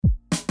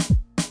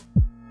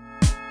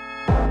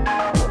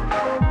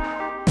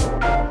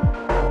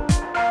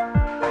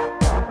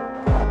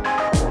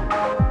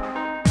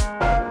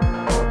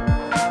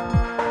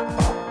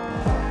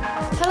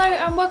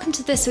welcome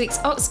to this week's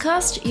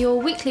Oxcast, your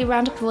weekly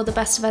roundup of all the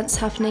best events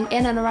happening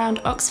in and around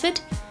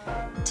Oxford.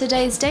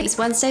 Today's date is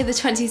Wednesday, the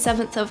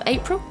 27th of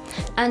April,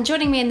 and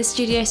joining me in the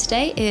studio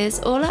today is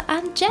Orla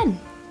and Jen.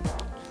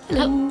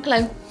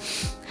 Hello.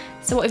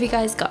 So what have you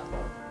guys got?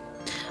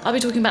 I'll be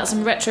talking about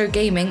some retro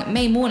gaming,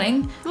 May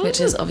morning,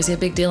 which is obviously a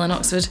big deal in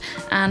Oxford,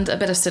 and a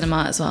bit of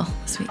cinema as well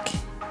this week.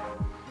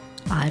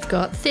 I've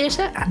got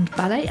theatre and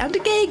ballet and a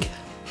gig.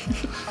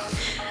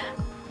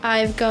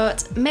 I've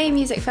got May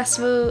Music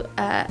Festival,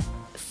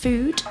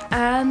 food,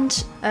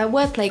 and a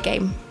wordplay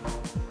game.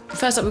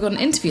 First up, we've got an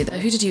interview though.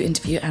 Who did you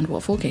interview and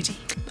what for, Katie?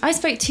 I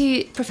spoke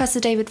to Professor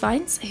David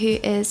Vines, who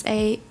is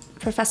a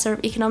Professor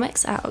of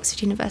Economics at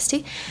Oxford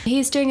University.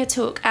 He's doing a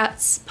talk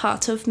as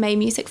part of May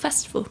Music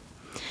Festival.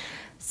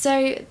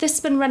 So this has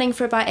been running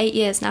for about 8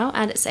 years now,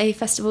 and it's a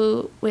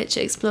festival which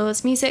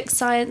explores music,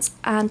 science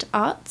and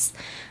arts.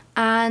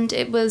 And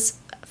it was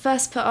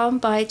first put on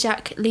by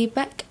Jack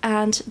Liebeck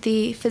and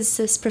the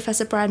physicist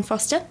Professor Brian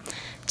Foster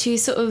to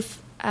sort of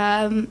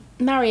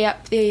marry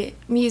up the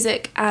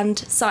music and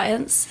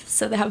science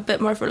so they have a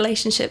bit more of a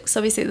relationship, because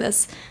obviously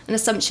there's an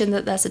assumption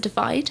that there's a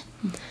divide.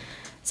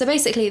 So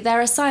basically there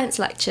are science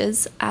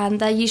lectures and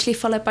they're usually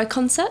followed by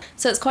concert,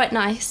 so it's quite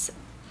nice.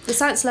 The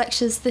science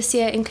lectures this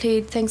year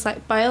include things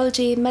like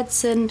biology,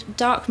 medicine,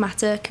 dark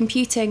matter,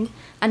 computing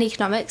and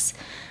economics,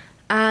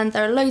 and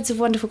there are loads of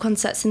wonderful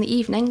concerts in the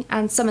evening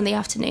and some in the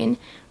afternoon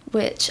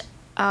which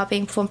are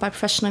being performed by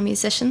professional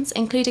musicians,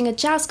 including a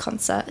jazz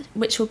concert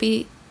which will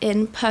be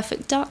in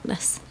Perfect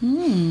Darkness.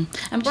 And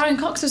Brian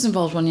Cox was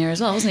involved one year as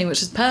well, wasn't he?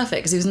 Which is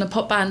perfect because he was in a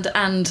pop band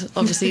and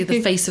obviously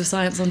the face of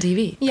science on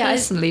TV. Yeah,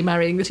 Personally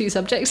marrying the two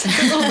subjects.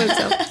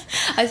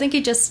 I think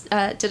he just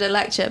did a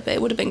lecture, but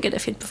it would have been good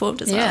if he'd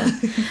performed as well.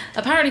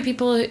 Apparently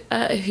people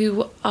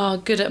who are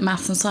good at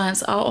maths and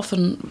science are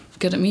often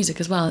good at music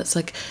as well. It's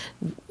like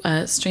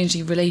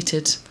strangely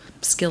related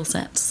skill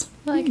sets.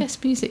 Well, I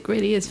guess music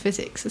really is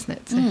physics, isn't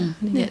it? So when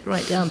you get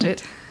right down to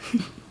it.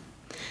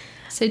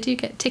 So do you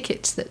get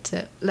tickets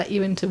that let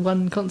you into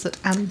one concert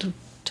and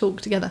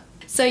talk together?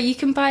 So you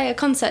can buy a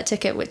concert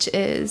ticket, which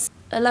is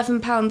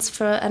 £11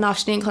 for an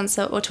afternoon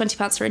concert or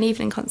 £20 for an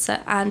evening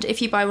concert. And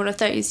if you buy one of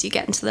those, you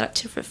get into the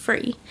lecture for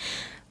free.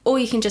 Or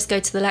you can just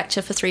go to the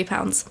lecture for £3.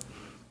 Cool.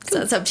 So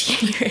that's up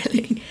to you,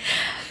 really.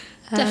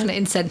 Definite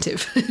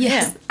incentive. Yes.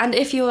 Yeah. And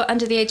if you're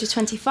under the age of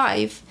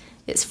 25,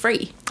 it's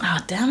free. Oh,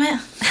 damn it.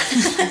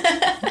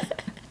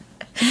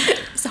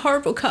 It's a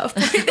horrible cut-off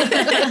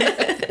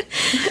point.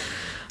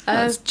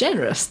 That's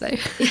generous, though.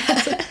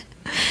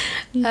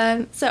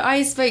 So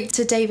I spoke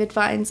to David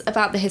Vines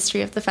about the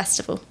history of the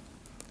festival.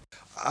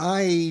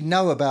 I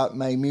know about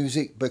May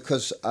Music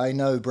because I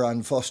know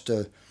Brian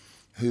Foster,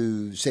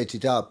 who set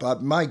it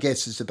up. My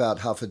guess is about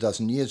half a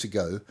dozen years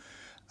ago.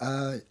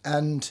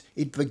 And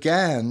it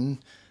began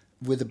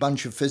with a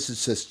bunch of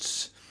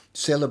physicists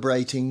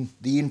celebrating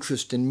the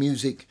interest in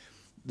music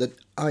that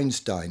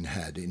Einstein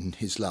had in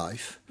his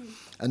life.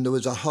 And there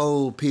was a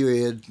whole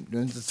period,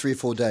 3 or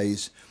 4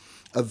 days,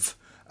 of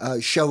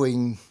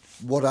showing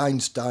what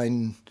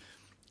Einstein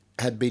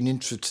had been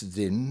interested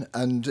in,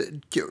 and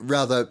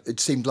it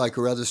seemed like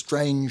a rather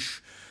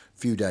strange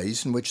few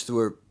days in which there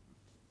were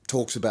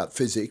talks about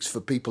physics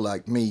for people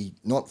like me,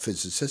 not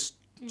physicists,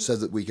 so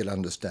that we could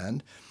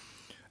understand,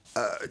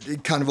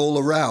 kind of all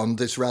around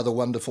this rather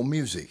wonderful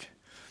music.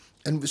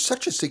 And it was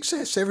such a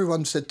success,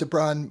 everyone said to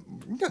Brian,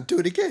 do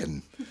it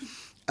again.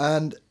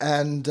 And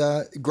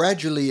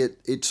gradually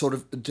it sort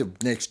of,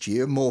 next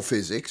year, more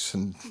physics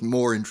and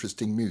more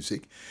interesting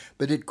music,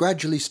 but it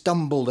gradually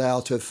stumbled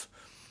out of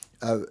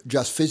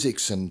just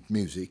physics and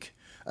music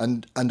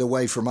and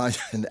away from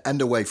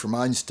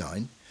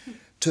Einstein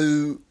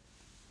to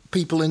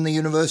people in the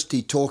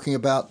university talking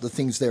about the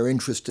things they're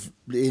interested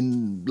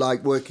in,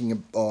 like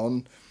working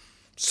on,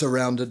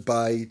 surrounded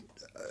by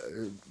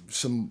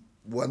some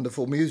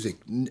wonderful music.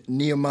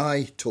 Near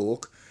my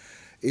talk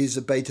is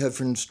a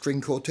Beethoven string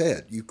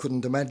quartet. You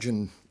couldn't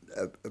imagine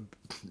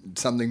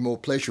something more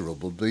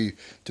pleasurable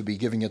to be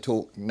giving a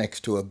talk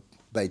next to a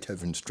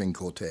Beethoven string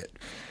quartet.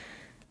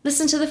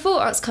 Listen to the full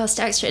Oxcast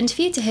Extra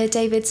interview to hear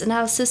David's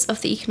analysis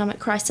of the economic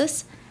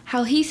crisis,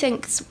 how he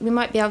thinks we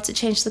might be able to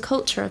change the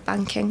culture of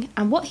banking,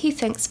 and what he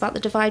thinks about the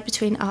divide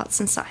between arts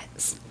and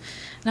science.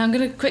 Now I'm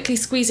going to quickly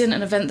squeeze in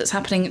an event that's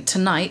happening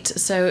tonight,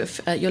 so if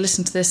you're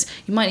listening to this,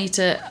 you might need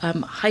to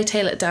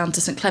hightail it down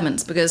to St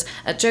Clement's, because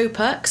at Joe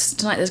Perks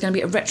tonight there's going to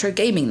be a retro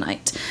gaming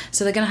night.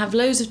 So they're going to have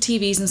loads of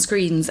TVs and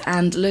screens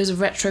and loads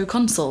of retro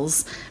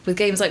consoles with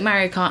games like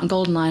Mario Kart and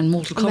GoldenEye and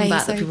Mortal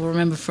Kombat that people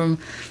remember from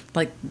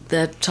like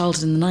their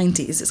childhood in the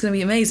 90s. It's going to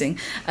be amazing.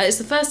 It's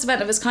the first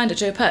event of its kind at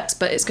Joe Perks,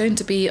 but it's going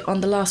to be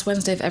on the last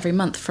Wednesday of every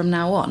month from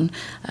now on.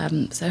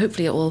 So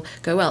hopefully it will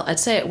go well. I'd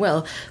say it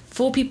will.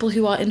 For people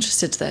who are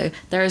interested, though,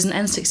 there is an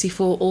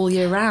N64 all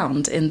year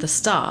round in the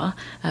Star,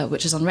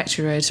 which is on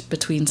Rectory Road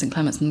between St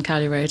Clement's and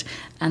Cowley Road,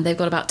 and they've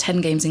got about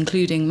 10 games,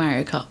 including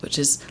Mario Kart, which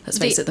is, let's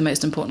face it, the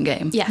most important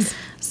game. Yes.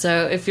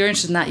 So if you're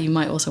interested in that, you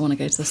might also want to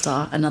go to the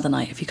Star another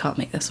night if you can't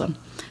make this one.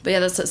 But yeah,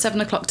 that's at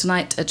 7 o'clock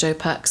tonight at Joe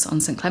Perks on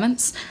St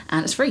Clement's,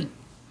 and it's free.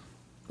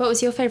 What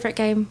was your favourite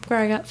game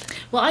growing up?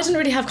 Well, I didn't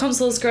really have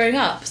consoles growing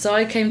up, so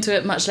I came to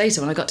it much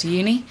later when I got to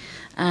uni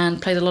and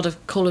played a lot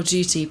of Call of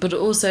Duty, but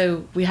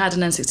also we had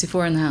an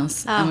N64 in the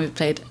house and we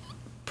played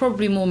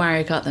probably more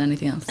Mario Kart than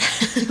anything else.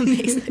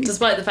 Amazing.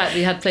 Despite the fact that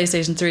we had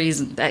PlayStation 3s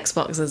and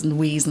Xboxes and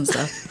Wiis and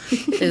stuff.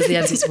 It was the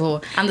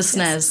N64 and the SNES.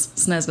 Yes.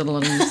 SNES got a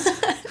lot of use.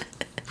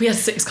 We had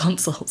 6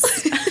 consoles.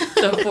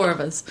 There were 4 of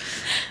us.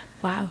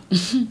 Wow.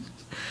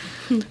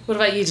 What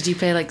about you? Did you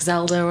play like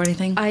Zelda or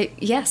anything?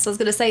 Yes, I was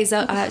going to say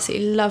Zelda. I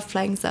absolutely love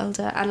playing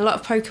Zelda and a lot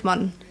of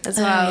Pokemon as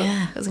well.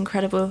 Yeah. It was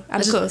incredible.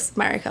 And of course,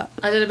 Mario Kart.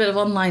 I did a bit of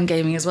online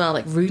gaming as well,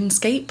 like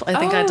RuneScape. I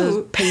think I did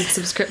a paid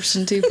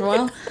subscription to for a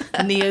while.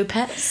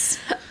 Neopets.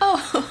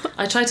 Oh.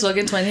 I tried to log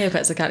into my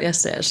Neopets account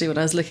yesterday actually when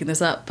I was looking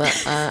this up,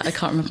 but I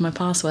can't remember my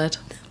password.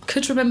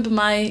 Could remember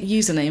my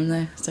username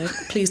though, so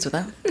pleased with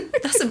that.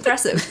 That's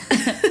impressive.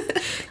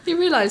 You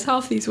realise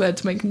half these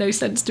words make no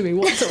sense to me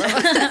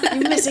whatsoever.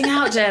 You're missing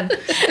out, Jen.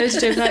 It was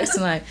Joe Perks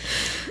tonight.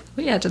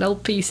 We had an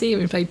old PC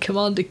and we played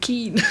Commander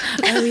Keen.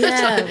 Oh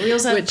yeah, we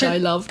also had which I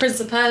loved. Prince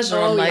of Persia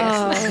on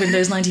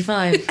Windows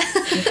 95.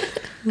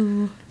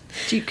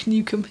 Duke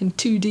Nukem in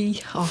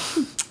 2D.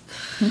 Oh.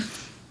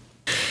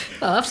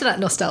 Well, after that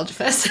nostalgia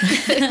fest,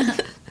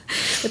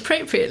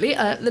 appropriately,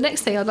 the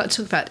next thing I'd like to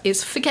talk about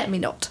is Forget Me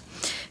Not.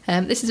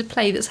 This is a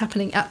play that's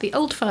happening at the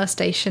Old Fire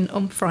Station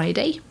on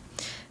Friday.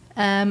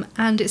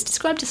 And it's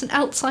described as an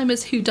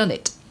Alzheimer's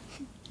whodunit.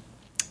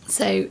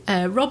 So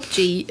Rob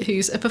G,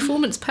 who's a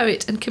performance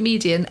poet and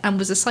comedian and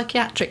was a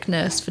psychiatric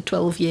nurse for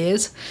 12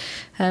 years,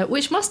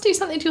 which must do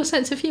something to your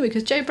sense of humour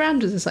because Jo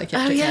Brand was a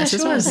psychiatric nurse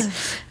as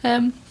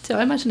well. So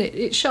I imagine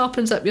it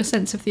sharpens up your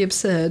sense of the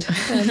absurd.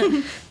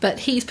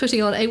 But he's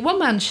putting on a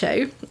one-man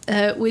show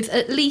with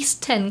at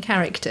least 10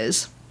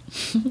 characters.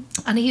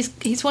 And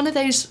he's one of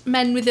those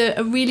men with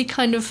a really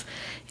kind of,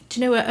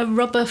 a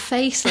rubber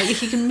face. Like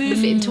he can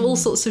move it into all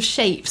sorts of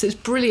shapes. It's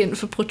brilliant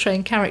for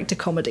portraying character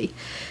comedy.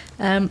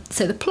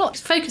 So the plot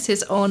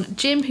focuses on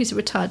Jim, who's a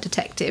retired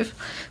detective.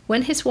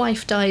 When his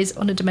wife dies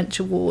on a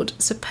dementia ward,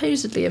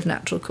 supposedly of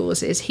natural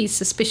causes, he's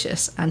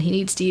suspicious and he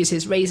needs to use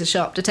his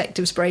razor-sharp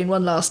detective's brain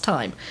one last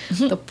time.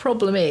 The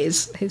problem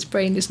is his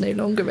brain is no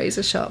longer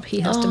razor-sharp.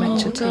 He has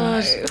dementia too.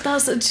 Gosh,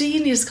 that's a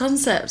genius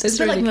concept. It's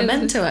a bit like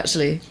Memento,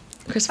 actually.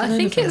 I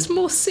think it's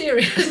more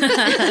serious.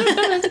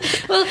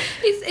 Well,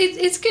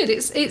 it's good.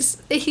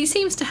 He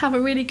seems to have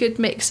a really good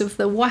mix of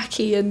the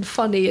wacky and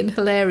funny and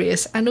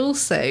hilarious, and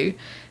also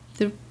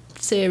the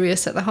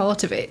serious at the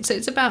heart of it. So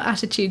it's about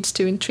attitudes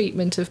to and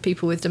treatment of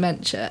people with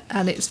dementia,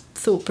 and it's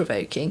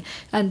thought-provoking.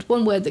 And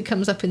one word that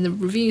comes up in the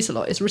reviews a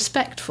lot is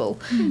respectful.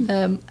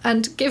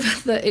 And given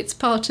that it's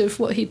part of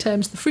what he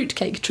terms the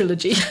fruitcake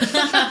trilogy,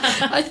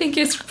 I think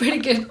it's pretty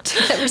good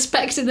to get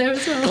respect in there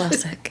as well.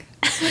 Classic.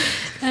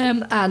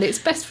 And it's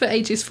best for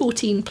ages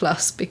 14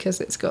 plus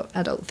because it's got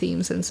adult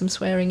themes and some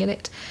swearing in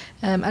it.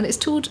 And it's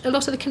toured a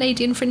lot of the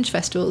Canadian fringe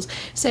festivals.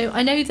 So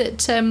I know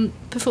that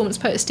performance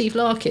poet Steve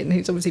Larkin,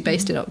 who's obviously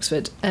based in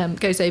Oxford,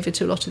 goes over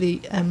to a lot of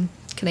the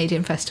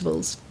Canadian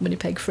festivals,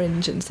 Winnipeg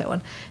Fringe and so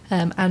on.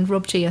 And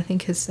Rob G, I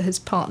think, has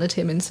partnered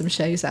him in some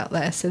shows out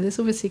there. So there's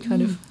obviously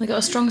kind of... They got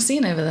a strong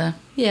scene over there.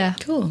 Yeah.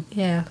 Cool.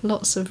 Yeah,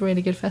 lots of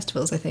really good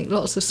festivals, I think.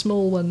 Lots of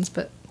small ones,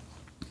 but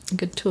a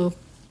good tour.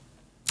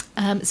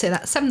 So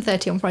that's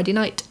 7:30 on Friday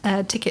night.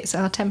 Tickets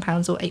are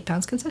 £10 or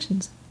 £8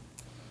 concessions.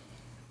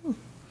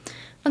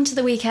 On to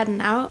the weekend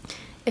now.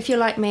 If you're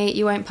like me,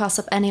 you won't pass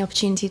up any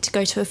opportunity to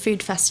go to a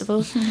food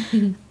festival.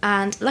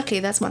 And luckily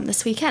there's one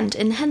this weekend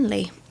in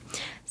Henley.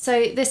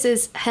 So this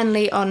is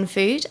Henley on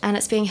Food, and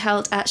it's being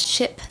held at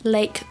Ship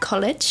Lake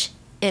College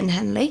in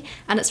Henley,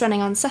 and it's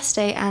running on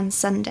Saturday and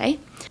Sunday.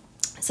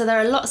 So there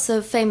are lots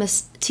of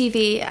famous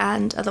TV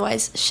and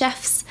otherwise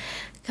chefs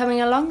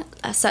coming along,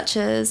 such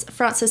as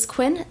Frances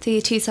Quinn,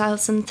 the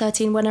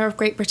 2013 winner of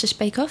Great British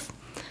Bake Off.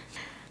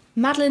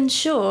 Madeline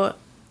Shaw,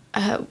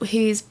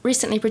 who's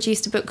recently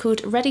produced a book called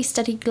Ready,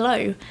 Steady,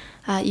 Glow.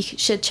 You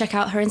should check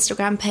out her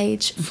Instagram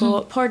page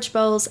for porridge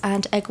bowls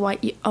and egg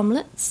white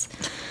omelettes.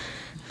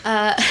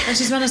 And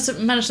she's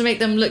managed to make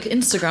them look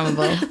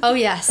Instagrammable. Oh,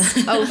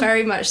 yes. Oh,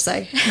 very much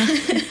so.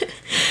 She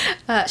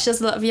does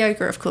a lot of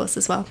yoga, of course,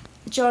 as well.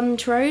 John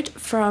Trode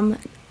from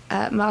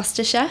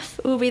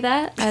MasterChef will be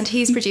there, and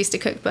he's produced a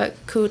cookbook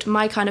called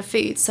My Kind of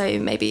Food, so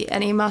maybe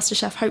any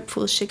MasterChef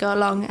hopefuls should go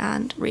along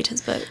and read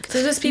his book. So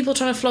is this people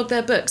trying to flog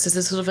their books? Is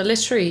this sort of a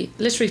literary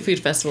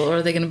food festival, or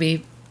are they going to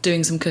be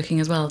doing some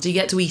cooking as well? Do you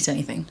get to eat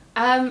anything?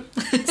 Some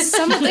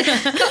of the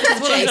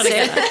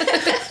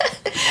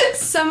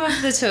some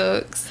of the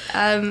talks,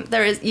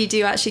 you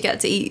do actually get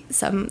to eat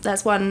some.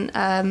 There's one.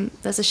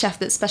 There's a chef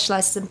that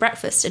specialises in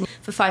breakfast, and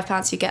for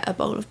 £5 you get a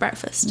bowl of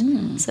breakfast.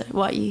 So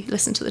while you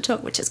listen to the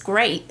talk, which is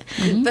great.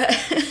 But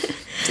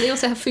do they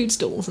also have food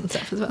stalls and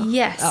stuff as well?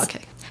 Yes. Oh,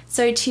 okay.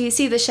 So to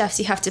see the chefs,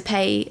 you have to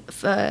pay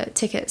for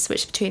tickets,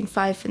 which are between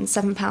 £5 and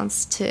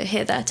 £7 to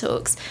hear their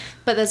talks.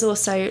 But there's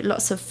also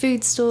lots of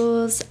food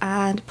stores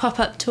and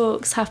pop-up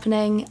talks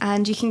happening,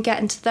 and you can get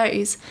into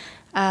those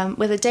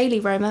with a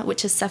daily Roma,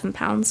 which is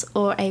 £7,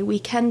 or a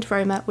weekend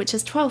Roma, which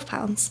is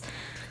 £12.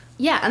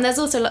 Yeah, and there's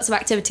also lots of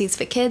activities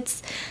for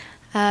kids.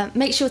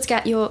 Make sure to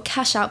get your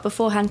cash out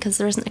beforehand because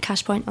there isn't a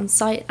cash point on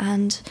site,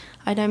 and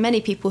I know many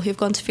people who've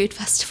gone to food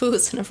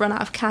festivals and have run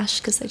out of cash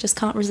because they just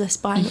can't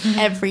resist buying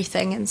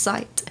everything in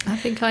sight. I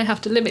think I have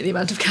to limit the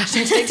amount of cash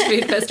I take to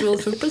food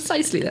festivals for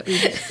precisely that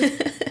reason.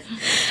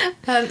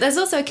 There's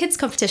also a kids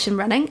competition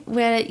running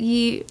where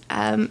you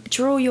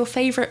draw your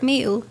favourite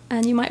meal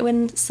and you might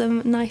win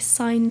some nice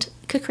signed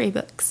cookery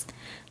books.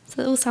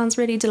 So it all sounds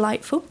really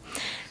delightful.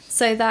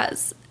 So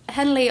that's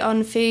Henley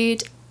on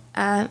Food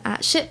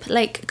at Ship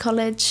Lake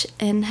College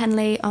in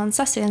Henley on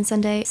Saturday and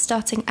Sunday,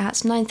 starting at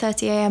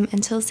 9:30am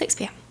until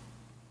 6pm.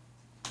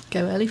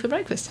 Go early for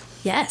breakfast.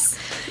 Yes.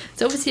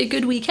 It's obviously a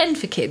good weekend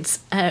for kids.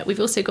 We've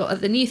also got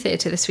at the New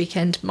Theatre this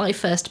weekend My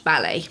First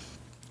Ballet.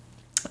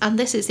 And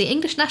this is the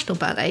English National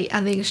Ballet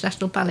and the English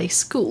National Ballet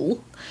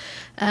School.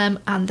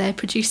 And they're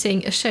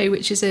producing a show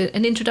which is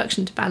an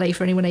introduction to ballet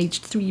for anyone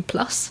aged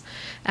 3+.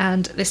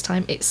 And this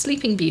time it's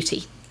Sleeping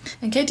Beauty.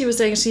 And Katie was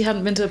saying she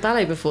hadn't been to a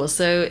ballet before,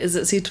 so is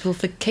it suitable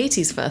for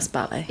Katie's first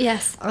ballet?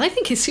 Yes. I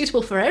think it's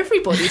suitable for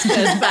everybody's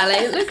first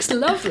ballet. It looks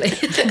lovely.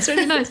 It looks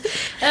really nice.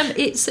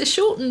 It's a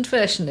shortened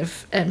version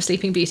of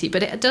Sleeping Beauty,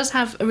 but it does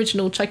have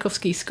original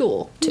Tchaikovsky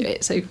score to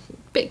it, so a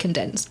bit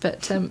condensed,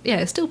 but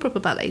it's still proper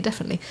ballet,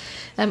 definitely.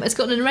 It's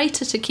got a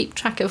narrator to keep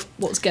track of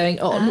what's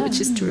going on,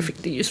 which is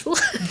terrifically useful.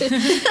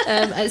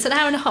 It's an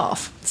hour and a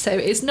half, so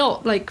it's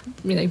not like,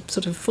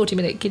 sort of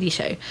 40-minute kiddie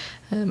show.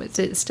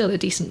 It's still a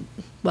decent,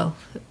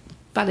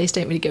 ballets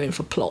don't really go in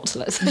for plot,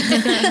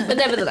 but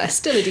nevertheless,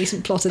 still a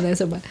decent plot in there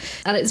somewhere.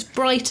 And it's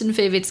bright and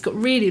vivid. It's got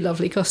really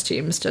lovely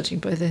costumes, judging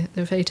by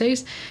the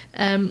photos.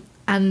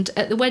 And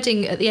at the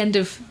wedding at the end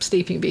of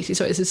Sleeping Beauty,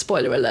 sorry, it's a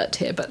spoiler alert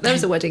here, but there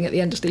was a wedding at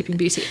the end of Sleeping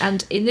Beauty,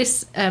 and in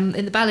this, in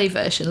the ballet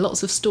version,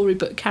 lots of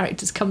storybook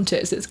characters come to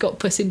it. So it's got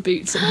Puss in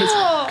Boots and his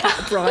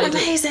cat bride.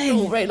 Amazing!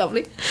 All very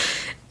lovely.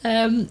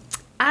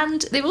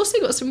 And they've also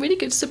got some really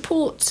good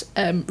support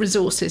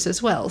resources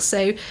as well.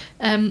 So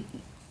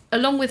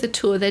along with the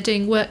tour, they're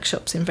doing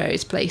workshops in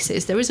various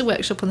places. There is a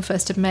workshop on the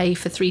 1st of May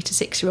for 3 to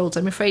 6-year-olds.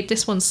 I'm afraid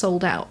this one's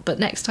sold out, but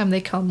next time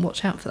they come,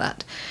 watch out for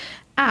that.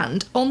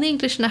 And on the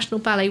English National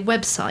Ballet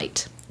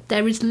website,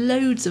 there is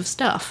loads of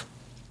stuff.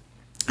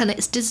 And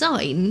it's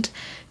designed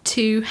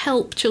to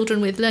help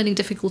children with learning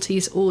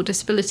difficulties or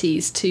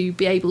disabilities to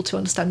be able to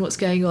understand what's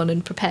going on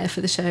and prepare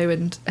for the show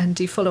and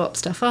do follow-up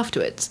stuff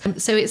afterwards.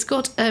 So it's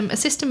got a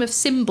system of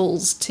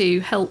symbols to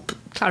help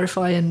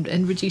clarify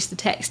and reduce the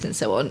text and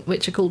so on,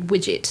 which are called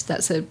Widget.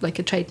 That's a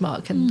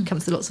trademark and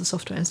comes with lots of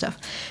software and stuff.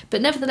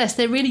 But nevertheless,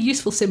 they're really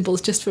useful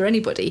symbols just for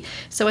anybody.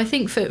 So I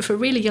think for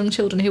really young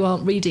children who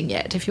aren't reading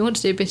yet, if you want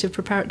to do a bit of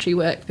preparatory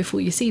work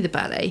before you see the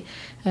ballet,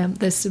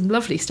 there's some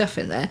lovely stuff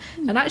in there.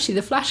 And actually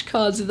the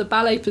flashcards of the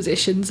ballet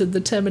positions and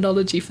the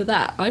terminology for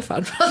that I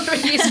found rather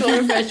useful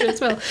refresher as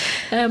well.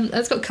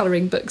 It's got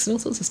colouring books and all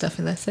sorts of stuff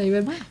in there. So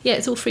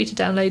it's all free to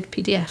download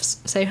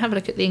PDFs. So have a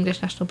look at the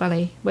English National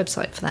Ballet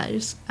website for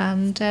those.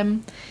 And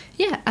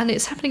and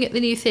it's happening at the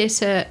New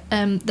Theatre.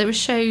 There are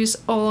shows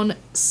on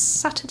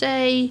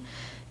Saturday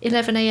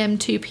 11am,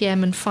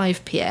 2pm and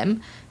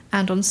 5pm,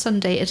 and on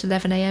Sunday at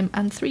 11am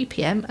and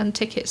 3pm, and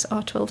tickets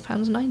are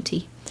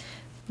 £12.90.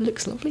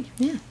 Looks lovely.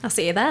 Yeah, I'll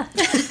see you there.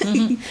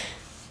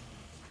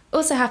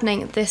 Also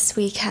happening this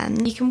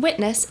weekend, you can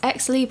witness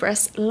Ex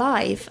Libris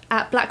live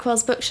at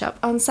Blackwell's Bookshop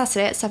on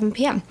Saturday at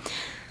 7pm.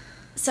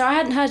 So I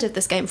hadn't heard of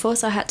this game before,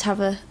 so I had to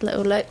have a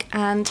little look,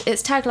 and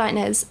its tagline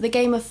is the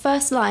game of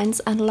first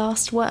lines and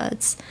last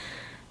words.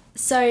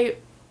 So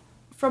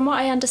from what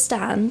I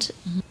understand,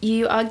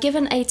 you are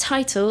given a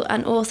title,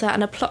 an author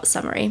and a plot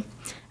summary,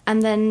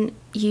 and then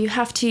you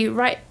have to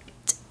write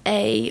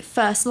a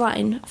first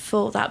line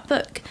for that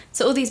book.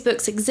 So all these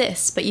books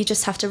exist, but you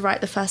just have to write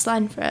the first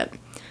line for it.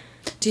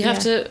 Do you have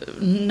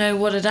to know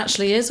what it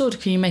actually is, or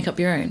can you make up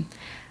your own?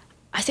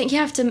 I think you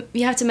have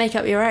to make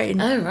up your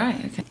own. Oh,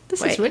 right, okay.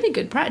 This is really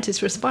good practice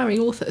for aspiring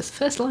authors.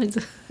 First lines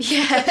are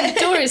Yeah.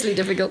 notoriously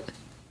difficult.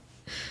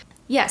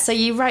 Yeah, so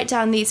you write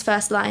down these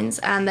first lines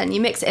and then you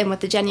mix it in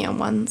with the genuine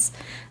ones,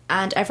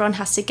 and everyone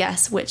has to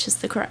guess which is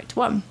the correct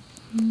one.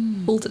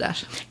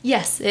 Balderdash.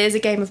 Yes, it is a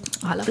game of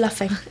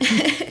bluffing.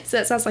 So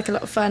it sounds like a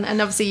lot of fun,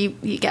 and obviously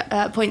you get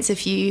points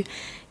if you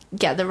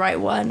get the right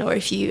one or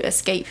if you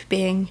escape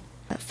being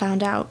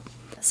found out.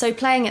 So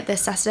playing it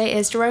this Saturday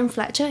is Jerome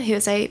Fletcher, who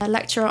is a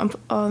lecturer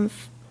on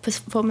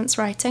performance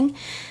writing,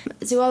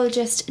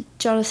 zoologist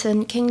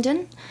Jonathan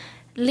Kingdon,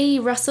 Lee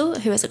Russell,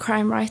 who is a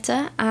crime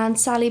writer, and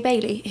Sally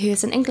Bailey, who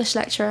is an English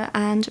lecturer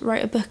and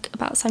wrote a book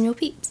about Samuel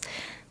Pepys.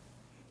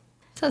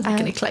 Sounds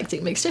like an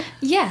eclectic mixture.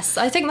 Yes,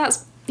 I think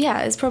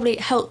it probably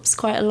helps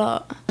quite a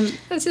lot.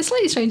 It's a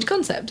slightly strange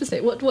concept, isn't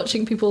it?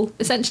 Watching people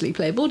essentially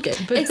play a board game.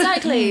 But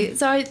Exactly.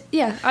 So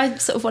I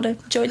sort of want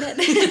to join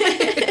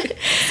it.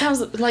 Sounds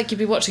like you'd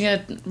be watching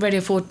a Radio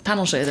 4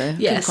 panel show, though.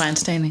 Yes. Could be quite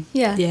entertaining.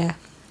 Yeah.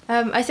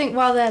 I think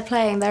while they're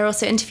playing, they're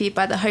also interviewed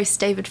by the host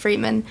David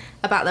Freeman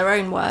about their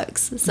own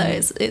works. So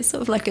it's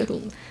sort of like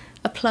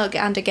a plug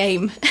and a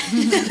game.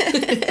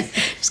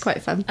 It's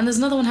quite fun. And there's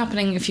another one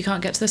happening if you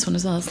can't get to this one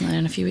as well, isn't there,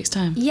 in a few weeks'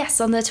 time? Yes,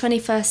 on the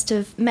 21st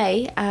of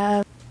May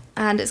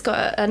and it's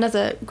got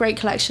another great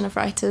collection of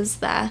writers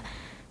there,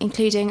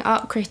 including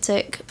art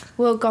critic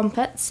Will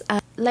Gompetz,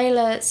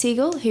 Layla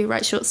Siegel, who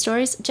writes short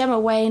stories, Gemma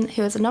Wayne,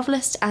 who is a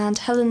novelist, and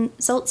Helen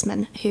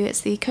Zaltzman, who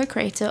is the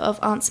co-creator of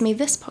Answer Me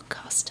This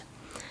podcast.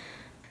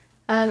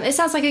 It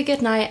sounds like a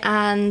good night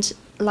and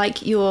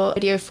like your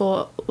Radio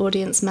 4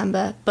 audience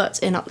member,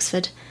 but in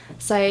Oxford.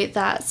 So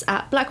that's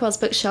at Blackwell's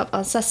Bookshop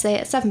on Saturday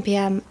at 7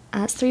 p.m.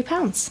 and it's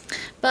 £3.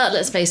 But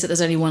let's face it,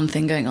 there's only one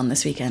thing going on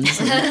this weekend,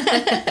 isn't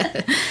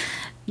it?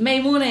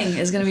 May Morning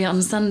is going to be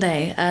on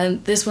Sunday,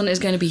 and this one is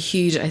going to be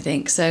huge, I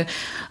think. So,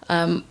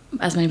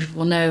 as many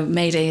people know,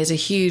 May Day is a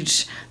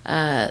huge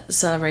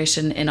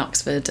celebration in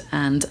Oxford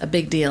and a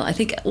big deal. I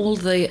think all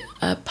the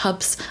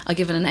pubs are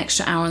given an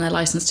extra hour on their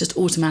licence just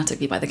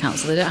automatically by the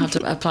council. They don't have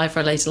to apply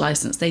for a later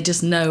licence. They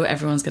just know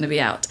everyone's going to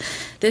be out.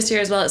 This year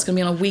as well, it's going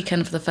to be on a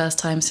weekend for the first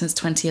time since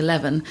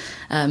 2011.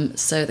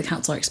 So the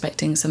council are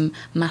expecting some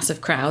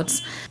massive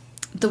crowds.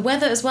 The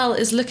weather as well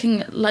is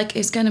looking like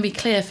it's going to be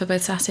clear for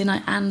both Saturday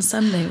night and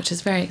Sunday, which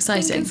is very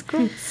exciting.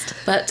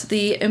 But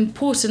the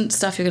important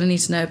stuff you're going to need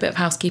to know, a bit of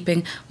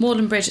housekeeping.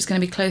 Magdalen Bridge is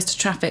going to be closed to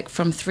traffic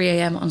from 3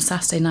 a.m. on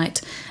Saturday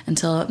night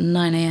until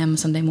 9 a.m.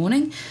 Sunday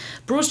morning.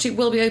 Broad Street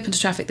will be open to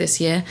traffic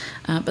this year,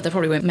 but there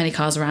probably won't be many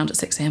cars around at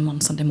 6 a.m. on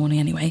Sunday morning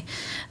anyway.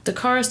 The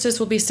choristers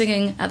will be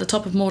singing at the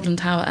top of Magdalen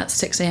Tower at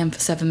 6 a.m. for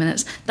 7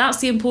 minutes. That's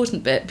the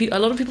important bit. A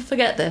lot of people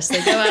forget this.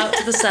 They go out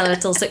to the cellar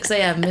till 6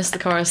 a.m., miss the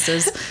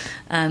choristers,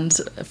 and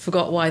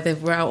forgot why they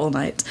were out all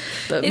night.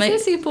 But it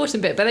is the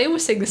important bit, but they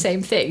always sing the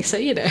same thing, so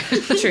you know.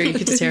 True, you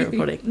could just hear it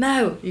recording.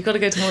 No, you've got to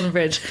go to Magdalen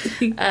Bridge.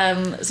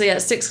 So yeah,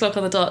 6 o'clock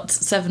on the dot,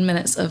 7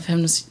 minutes of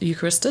hymns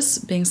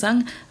Eucharistus being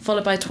sung,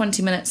 followed by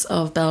 20 minutes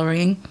of bell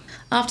ringing.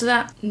 After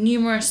that,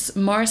 numerous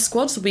Morris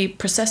squads will be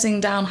processing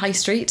down High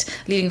Street,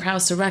 leading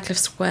crowds to Radcliffe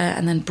Square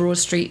and then Broad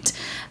Street.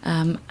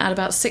 At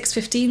about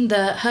 6:15,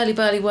 the Hurly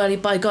Burly Whirly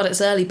By God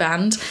It's Early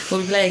band will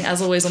be playing, as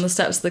always, on the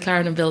steps of the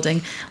Clarendon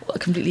building,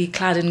 completely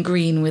clad in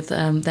green with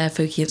their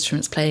folky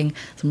instruments playing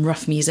some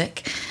rough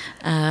music,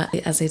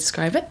 as they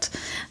describe it.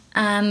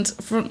 And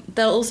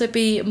there'll also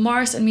be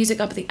Morris and music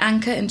up at the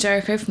Anchor in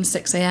Jericho from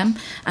 6 a.m.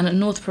 and at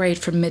North Parade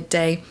from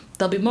midday.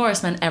 There'll be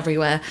Morris men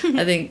everywhere.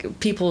 I think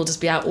people will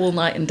just be out all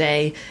night and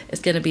day.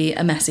 It's going to be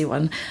a messy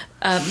one.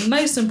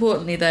 Most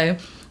importantly, though,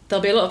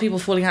 there'll be a lot of people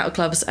falling out of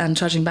clubs and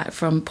trudging back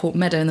from Port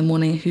Meadow in the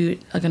morning who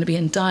are going to be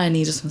in dire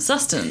need of some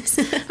sustenance.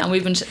 And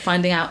we've been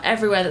finding out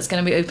everywhere that's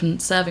going to be open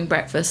serving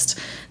breakfast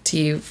to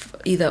you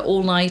either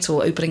all night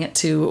or opening at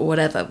 2 or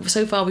whatever.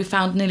 So far we've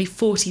found nearly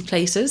 40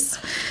 places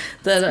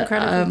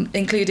that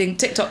including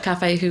TikTok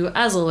Cafe, who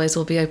as always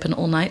will be open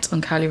all night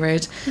on Cowley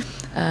Road.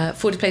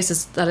 40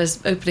 places that is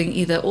opening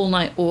either all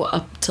night or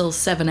up till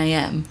 7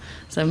 a.m.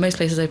 So most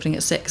places opening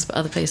at 6, but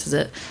other places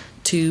at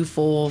 2,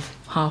 4,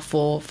 half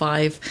 4,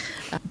 5,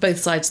 both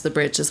sides of the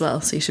bridge as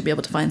well, so you should be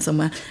able to find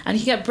somewhere. And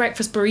you can get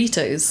breakfast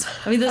burritos.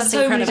 I mean, there's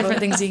so many different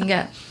things you can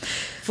get.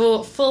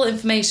 For full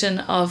information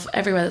of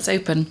everywhere that's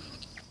open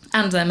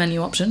and their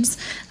menu options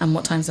and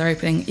what times they're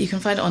opening, you can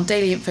find it on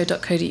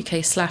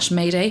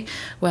dailyinfo.co.uk/Mayday,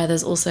 where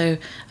there's also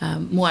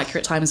more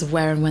accurate times of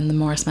where and when the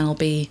Morris men will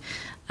be,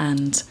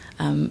 and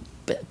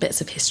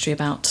bits of history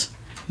about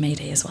May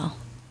Day as well.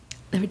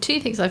 There are 2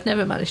 things I've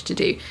never managed to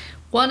do.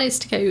 One is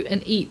to go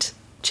and eat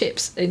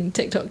chips in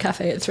TikTok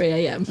Cafe at 3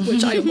 a.m,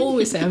 which I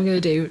always say I'm going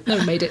to do.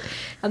 Never made it.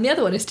 And the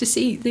other one is to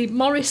see the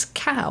Morris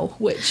cow,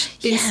 which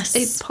is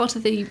it's part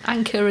of the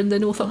Anchor and the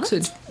North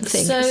Oxford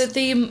thing. So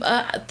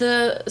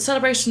the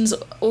celebrations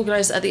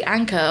organised at the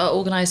Anchor are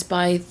organised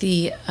by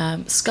the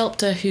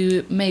sculptor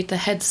who made the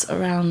heads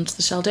around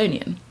the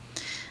Sheldonian.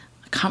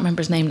 I can't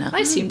remember his name now. I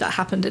assumed that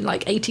happened in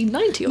like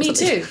 1890 or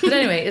something. Me too. But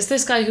anyway, it's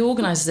this guy who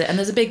organises it, and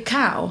there's a big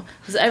cow.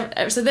 So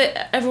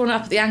everyone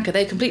up at the Anchor,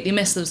 they completely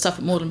missed the stuff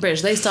at Magdalen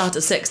Bridge. They start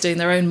at 6 doing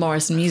their own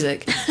Morrison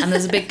music, and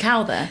there's a big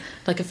cow there,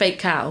 like a fake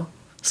cow,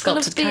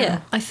 sculpted beer,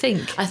 cow. I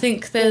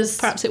think there's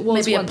perhaps it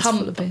was maybe once a pump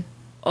full of beer.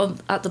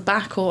 At the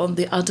back or on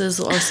the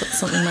udders or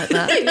something like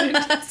that.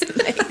 That's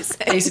amazing.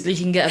 Basically,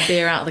 you can get a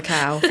beer out of the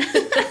cow.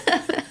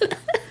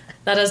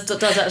 That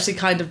does actually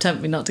kind of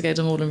tempt me not to go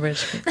to Magdalen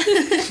Bridge.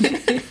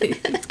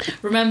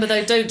 Remember,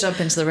 though, don't jump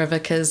into the river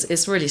because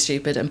it's really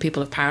stupid and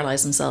people have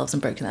paralysed themselves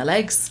and broken their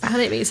legs. And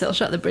it means they'll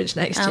shut the bridge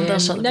next year. And they'll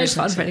shut the bridge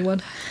no fun for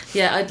anyone.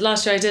 Yeah,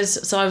 last year I did.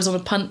 So I was on a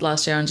punt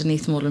last year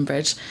underneath Magdalen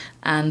Bridge,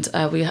 and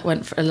we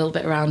went for a little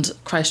bit around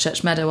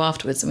Christchurch Meadow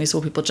afterwards, and we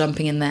saw people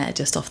jumping in there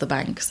just off the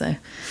bank, so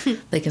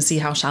they can see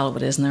how shallow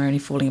it is, and they're only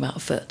falling about a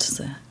foot.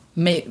 So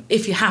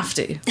if you have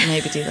to,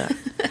 maybe do that.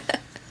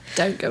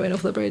 Don't go in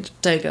off the bridge.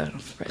 Don't go in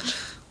off the bridge.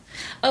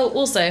 Oh,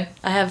 also,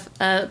 I have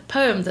a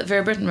poem that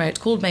Vera Brittain wrote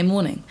called May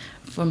Morning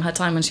from her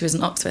time when she was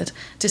in Oxford,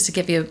 just to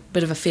give you a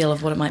bit of a feel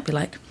of what it might be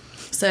like.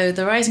 So,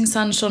 the rising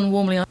sun shone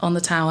warmly on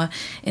the tower,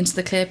 into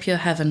the clear pure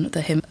heaven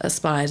the hymn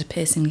aspired,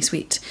 piercingly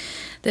sweet.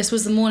 This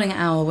was the morning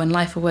hour when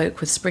life awoke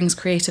with spring's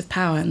creative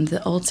power and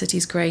the old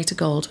city's grey to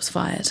gold was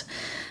fired.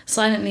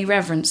 Silently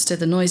reverent stood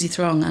the noisy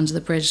throng under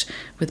the bridge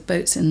with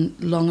boats in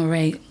long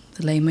array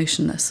that lay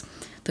motionless.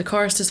 The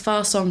chorister's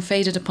far song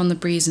faded upon the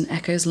breeze in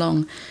echoes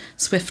long.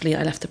 Swiftly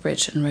I left the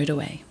bridge and rode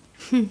away.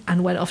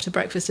 and went off to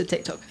breakfast at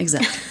TikTok.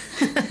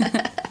 Exactly.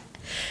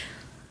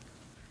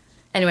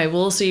 Anyway,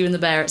 we'll see you in the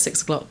Bear at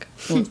 6 o'clock,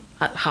 or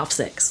at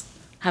 6:30.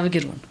 Have a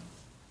good one.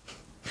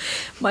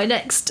 My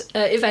next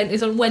event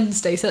is on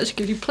Wednesday, so that should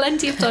give you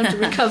plenty of time to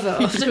recover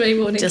after May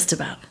morning. Just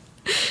about.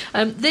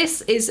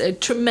 This is a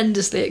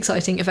tremendously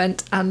exciting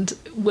event and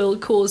will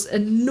cause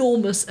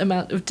enormous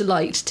amount of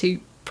delight to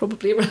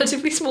probably a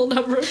relatively small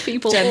number of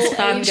people. Jen's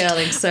all aged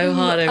fangirling so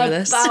hard over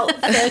this. About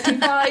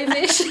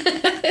 35-ish.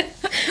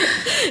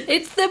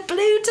 It's the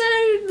Blue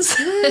Tones!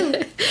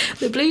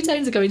 The Blue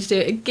Tones are going to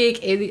do a gig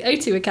in the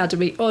O2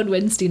 Academy on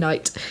Wednesday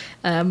night.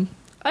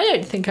 I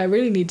don't think I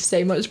really need to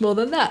say much more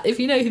than that. If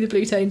you know who the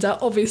Blue Tones are,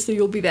 obviously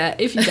you'll be there.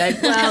 If you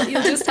don't, well,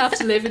 you'll just have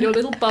to live in your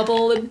little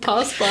bubble and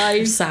pass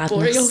by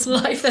boring old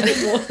life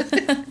anymore.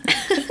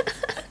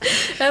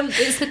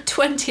 It's the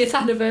 20th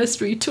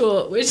anniversary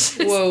tour, which is,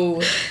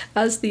 whoa,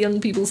 as the young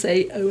people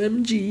say,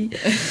 OMG.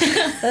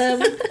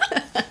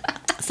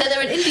 So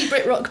they're an indie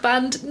Brit rock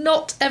band,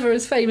 not ever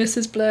as famous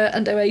as Blur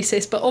and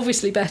Oasis, but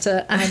obviously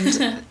better,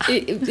 and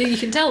you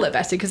can tell they're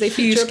better because they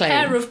feature a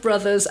pair of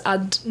brothers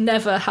and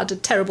never had a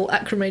terrible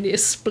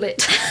acrimonious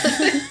split.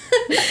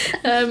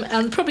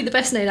 And probably the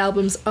best known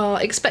albums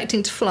are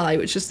Expecting to Fly,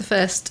 which was the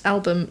first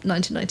album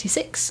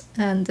 1996,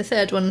 and the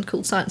third one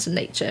called Science and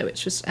Nature,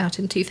 which was out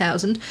in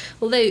 2000,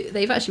 although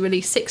they've actually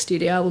released 6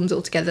 studio albums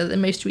altogether, the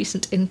most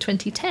recent in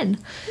 2010.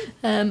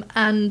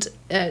 And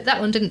that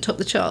one didn't top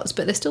the charts,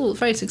 but they're still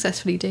very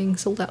successfully doing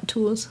sold-out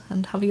tours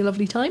and having a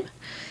lovely time.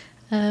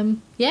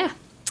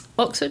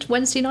 Oxford,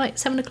 Wednesday night,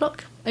 7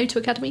 o'clock, O2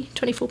 Academy,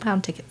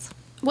 £24 tickets.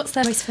 What's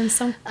their most famous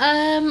song?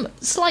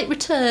 Slight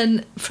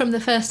Return from the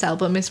first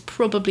album is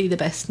probably the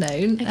best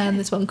known, Okay. and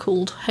there's one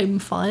called Home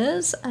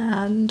Fires,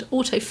 and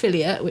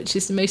Autophilia, which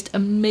is the most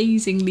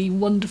amazingly,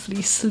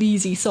 wonderfully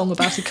sleazy song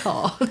about a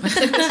car.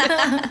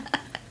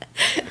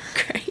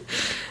 Great.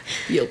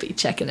 You'll be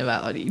checking them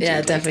out on YouTube.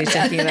 Yeah, definitely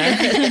checking it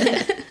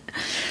out.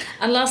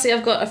 And lastly,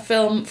 I've got a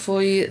film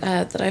for you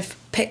that I've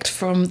picked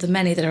from the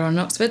many that are on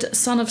Oxford.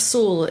 Son of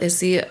Saul is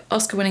the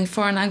Oscar-winning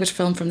foreign language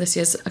film from this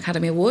year's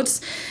Academy Awards.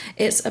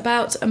 It's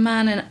about a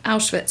man in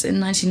Auschwitz in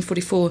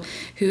 1944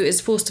 who is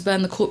forced to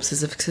burn the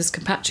corpses of his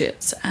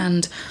compatriots,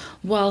 and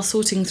while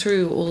sorting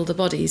through all the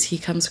bodies, he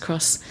comes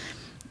across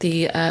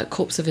the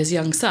corpse of his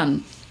young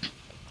son.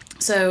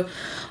 So,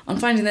 on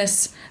finding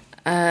this,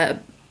 a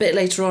bit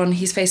later on,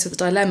 he's faced with a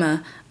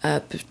dilemma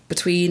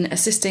between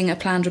assisting a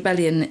planned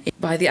rebellion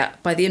by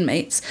the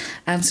inmates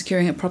and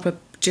securing a proper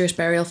Jewish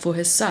burial for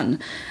his son.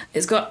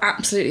 It's got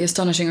absolutely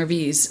astonishing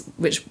reviews,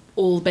 which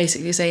all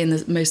basically say in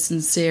the most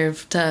sincere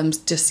of terms,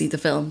 just see the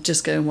film,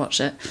 just go and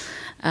watch it.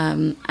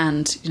 And,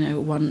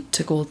 one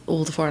took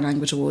all the foreign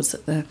language awards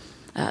at the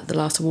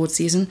last award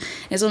season.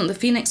 It's on at the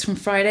Phoenix from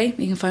Friday.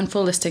 You can find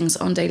full listings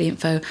on Daily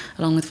Info,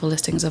 along with full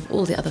listings of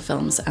all the other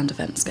films and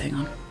events going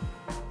on.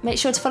 Make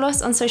sure to follow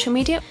us on social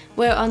media.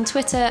 We're on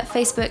Twitter,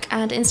 Facebook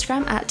and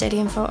Instagram at Daily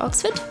Info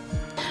Oxford.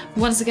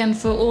 Once again,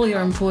 for all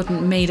your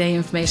important Mayday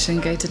information,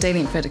 go to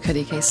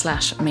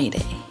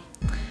dailyinfo.co.uk/Mayday.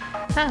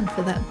 And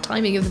for that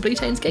timing of the Blue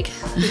Tones gig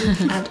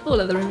and all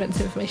other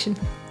events information,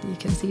 you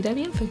can see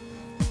Daily Info.